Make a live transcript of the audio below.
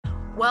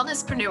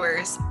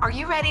Wellnesspreneurs, are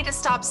you ready to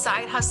stop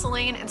side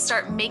hustling and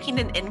start making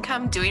an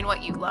income doing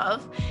what you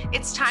love?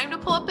 It's time to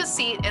pull up a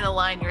seat and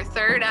align your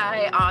third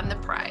eye on the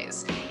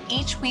prize.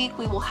 Each week,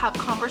 we will have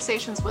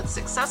conversations with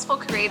successful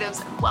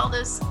creatives in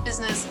wellness,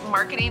 business,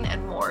 marketing,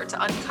 and more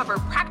to uncover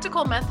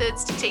practical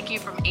methods to take you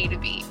from A to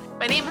B.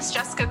 My name is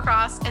Jessica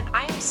Cross, and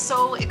I am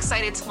so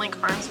excited to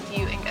link arms with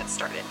you and get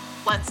started.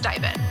 Let's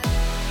dive in.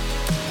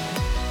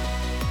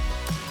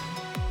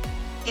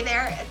 Hey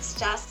there, it's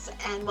Jess,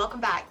 and welcome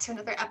back to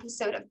another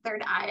episode of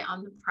Third Eye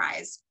on the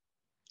Prize.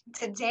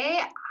 Today,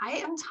 I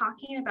am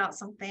talking about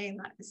something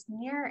that is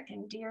near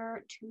and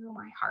dear to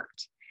my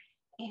heart,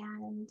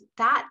 and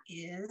that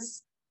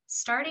is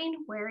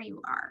starting where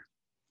you are.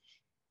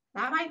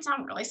 That might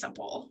sound really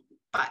simple,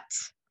 but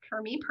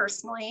for me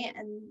personally,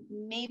 and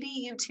maybe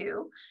you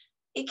too,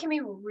 it can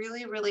be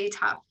really, really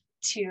tough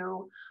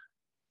to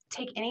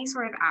take any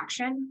sort of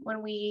action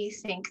when we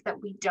think that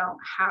we don't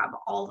have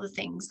all the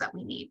things that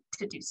we need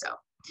to do so.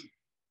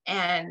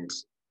 And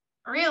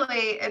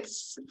really,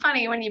 it's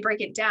funny when you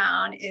break it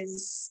down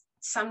is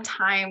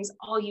sometimes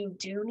all you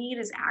do need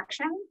is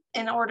action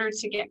in order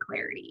to get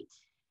clarity.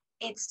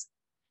 It's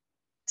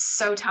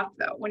so tough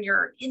though, when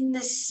you're in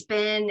this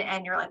spin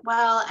and you're like,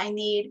 well, I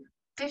need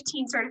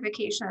 15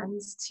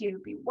 certifications to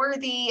be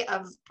worthy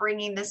of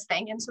bringing this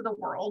thing into the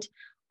world.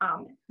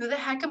 Who the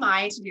heck am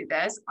I to do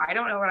this? I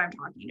don't know what I'm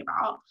talking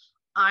about.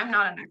 I'm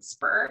not an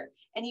expert.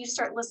 And you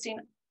start listing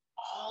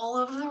all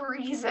of the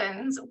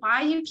reasons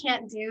why you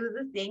can't do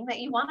the thing that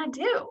you want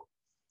to do.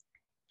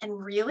 And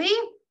really,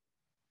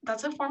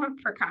 that's a form of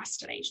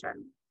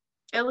procrastination.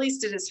 At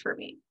least it is for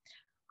me.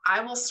 I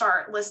will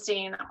start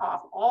listing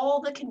off all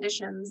the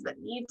conditions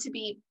that need to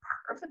be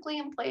perfectly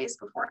in place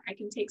before I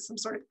can take some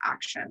sort of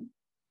action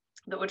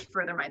that would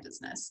further my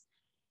business.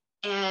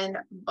 And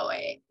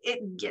boy,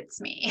 it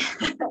gets me.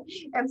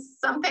 It's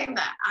something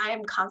that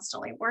I'm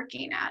constantly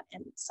working at.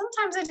 And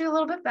sometimes I do a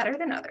little bit better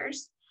than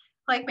others,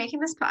 like making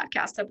this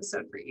podcast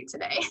episode for you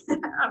today.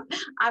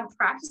 I'm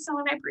practicing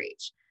what I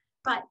preach,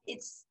 but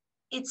it's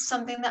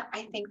something that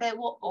I think that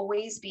will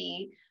always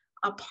be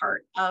a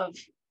part of,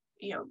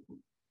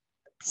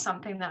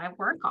 something that I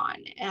work on.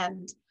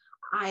 And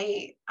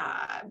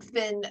I've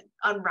been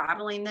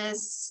unraveling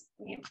this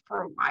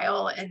for a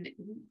while, and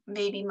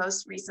maybe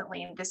most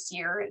recently this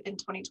year in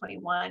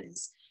 2021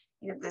 is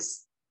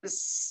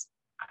this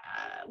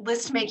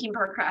list making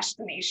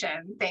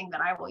procrastination thing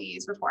that I will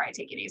use before I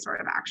take any sort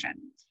of action.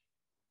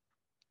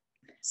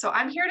 So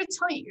I'm here to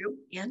tell you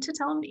and to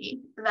tell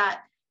me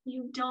that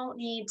you don't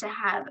need to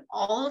have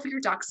all of your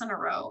ducks in a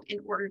row in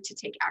order to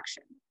take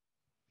action.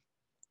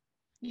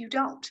 You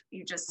don't.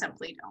 You just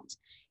simply don't.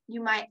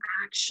 You might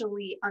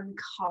actually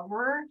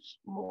uncover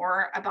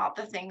more about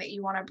the thing that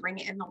you want to bring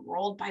in the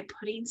world by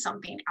putting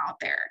something out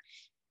there.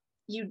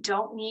 You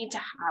don't need to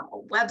have a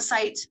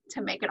website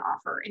to make an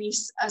offer, and you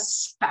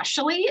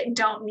especially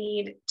don't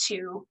need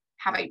to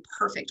have a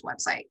perfect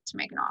website to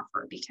make an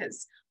offer,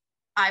 because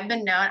I've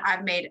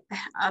made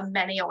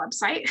many a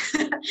website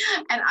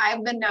and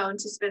I've been known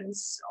to spend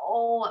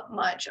so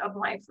much of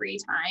my free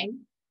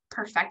time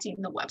perfecting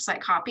the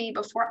website copy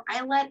before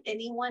I let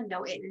anyone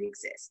know it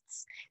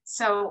exists.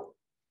 So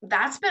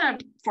that's been a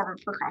form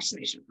of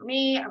procrastination for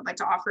me. I'd like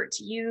to offer it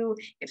to you.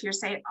 If you're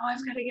saying, oh,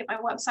 I've got to get my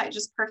website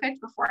just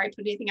perfect before I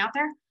put anything out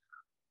there,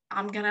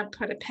 I'm going to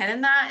put a pin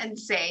in that and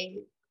say,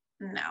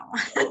 no,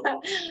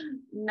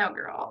 no,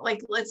 girl.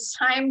 Like, it's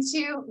time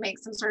to make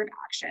some sort of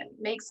action,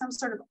 make some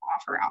sort of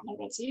offer out in the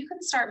world so you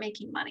can start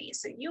making money,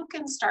 so you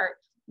can start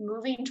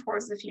moving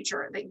towards the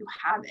future that you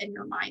have in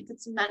your mind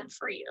that's meant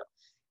for you.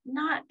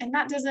 And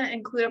that doesn't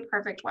include a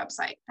perfect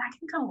website. That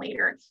can come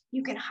later.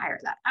 You can hire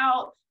that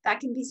out. That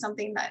can be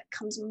something that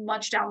comes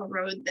much down the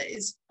road that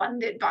is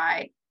funded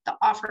by the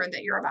offer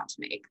that you're about to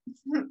make.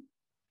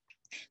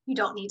 You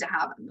don't need to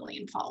have 1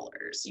 million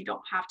followers. You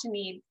don't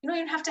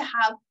even have to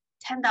have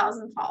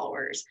 10,000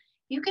 followers.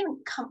 You can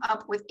come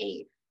up with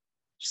a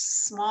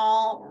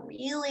small,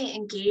 really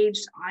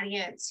engaged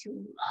audience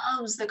who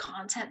loves the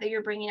content that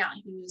you're bringing out,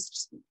 who's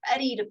just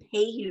ready to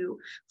pay you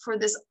for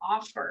this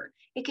offer.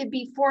 It could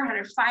be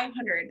 400,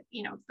 500,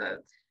 the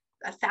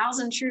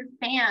 1,000 true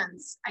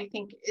fans, I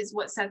think is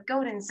what Seth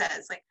Godin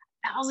says, like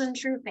 1,000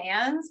 true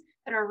fans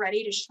that are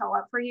ready to show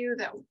up for you,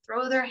 that will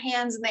throw their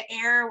hands in the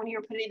air when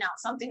you're putting out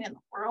something in the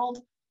world.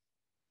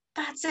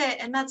 That's it.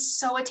 And that's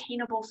so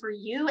attainable for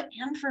you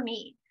and for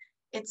me.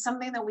 It's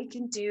something that we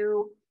can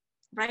do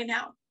right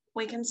now.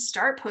 We can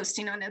start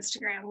posting on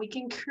Instagram. We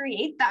can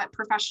create that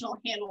professional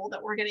handle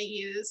that we're going to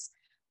use,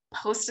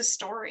 post a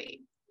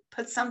story,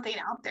 put something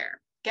out there,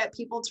 get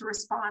people to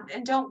respond,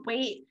 and don't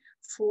wait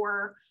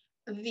for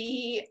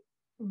the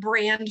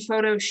brand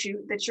photo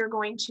shoot that you're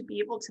going to be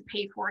able to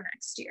pay for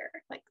next year.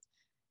 Like,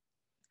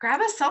 grab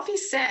a selfie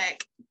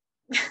stick,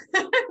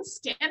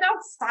 stand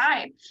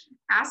outside,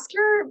 ask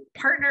your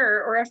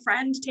partner or a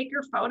friend to take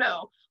your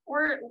photo,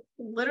 or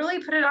literally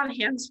put it on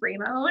hands-free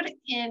mode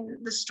in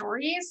the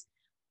stories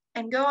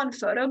and go on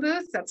photo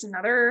booth. That's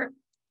another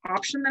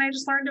option that I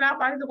just learned about,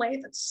 by the way,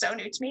 that's so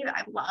new to me that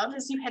I love,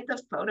 is you hit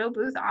the photo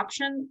booth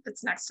option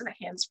that's next to the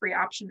hands-free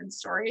option in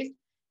Stories.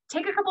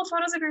 Take a couple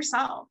photos of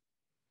yourself.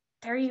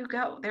 There you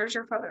go. There's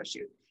your photo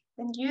shoot.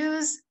 Then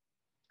use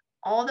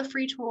all the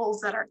free tools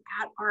that are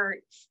at our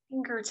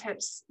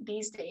fingertips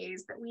these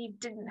days that we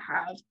didn't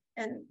have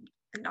and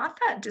not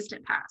that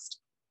distant past.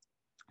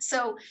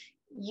 So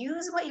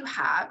use what you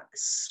have,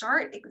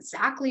 start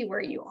exactly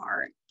where you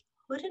are,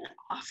 put an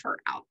offer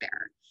out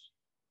there.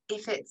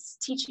 If it's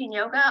teaching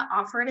yoga,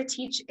 offer to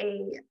teach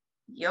a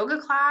yoga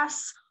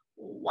class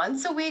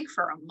once a week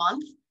for a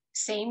month,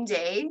 same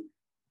day,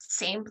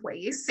 same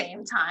place,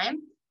 same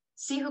time.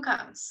 See who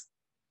comes.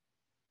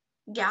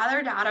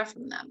 Gather data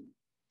from them.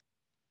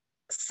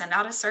 Send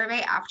out a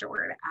survey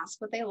afterward. Ask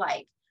what they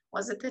like.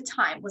 Was it the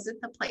time? Was it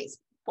the place?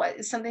 What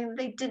is something that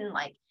they didn't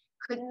like?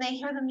 Couldn't they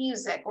hear the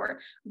music? Or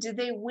did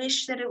they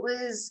wish that it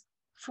was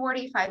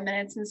 45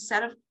 minutes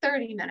instead of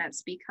 30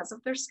 minutes because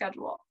of their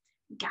schedule?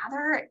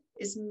 Gather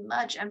as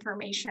much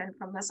information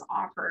from this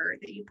offer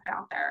that you put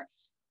out there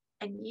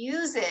and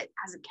use it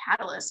as a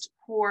catalyst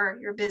for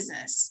your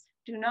business.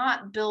 Do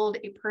not build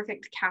a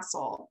perfect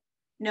castle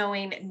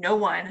knowing no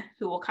one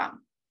who will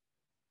come.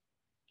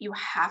 You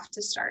have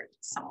to start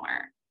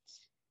somewhere.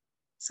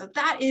 So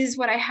that is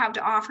what I have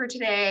to offer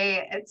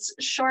today. It's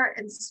short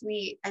and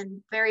sweet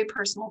and very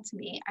personal to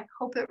me. I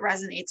hope it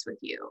resonates with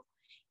you.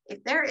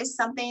 If there is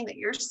something that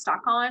you're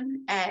stuck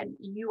on and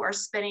you are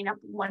spinning up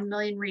 1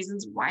 million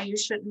reasons why you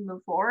shouldn't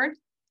move forward,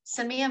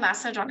 send me a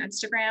message on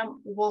Instagram.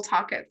 We'll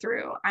talk it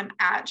through. I'm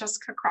at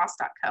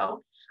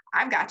jessicacross.co.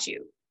 I've got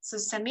you. So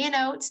send me a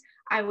note.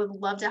 I would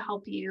love to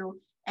help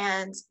you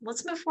and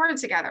let's move forward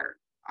together.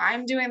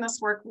 I'm doing this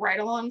work right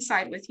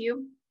alongside with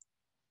you.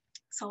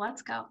 So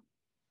let's go.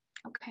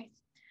 Okay.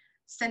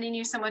 Sending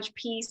you so much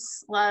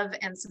peace, love,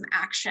 and some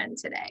action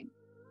today.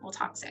 We'll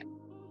talk soon.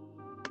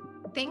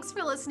 Thanks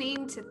for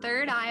listening to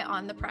Third Eye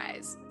on the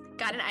Prize.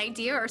 Got an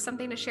idea or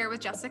something to share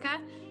with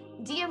Jessica?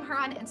 DM her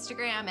on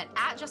Instagram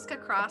at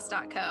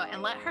jessicacross.co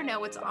and let her know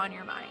what's on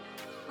your mind.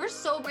 We're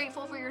so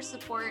grateful for your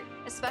support,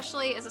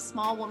 especially as a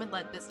small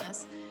woman-led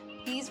business.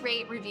 Please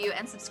rate, review,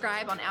 and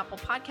subscribe on Apple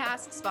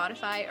Podcasts,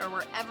 Spotify, or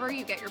wherever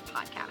you get your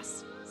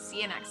podcasts.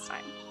 See you next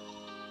time.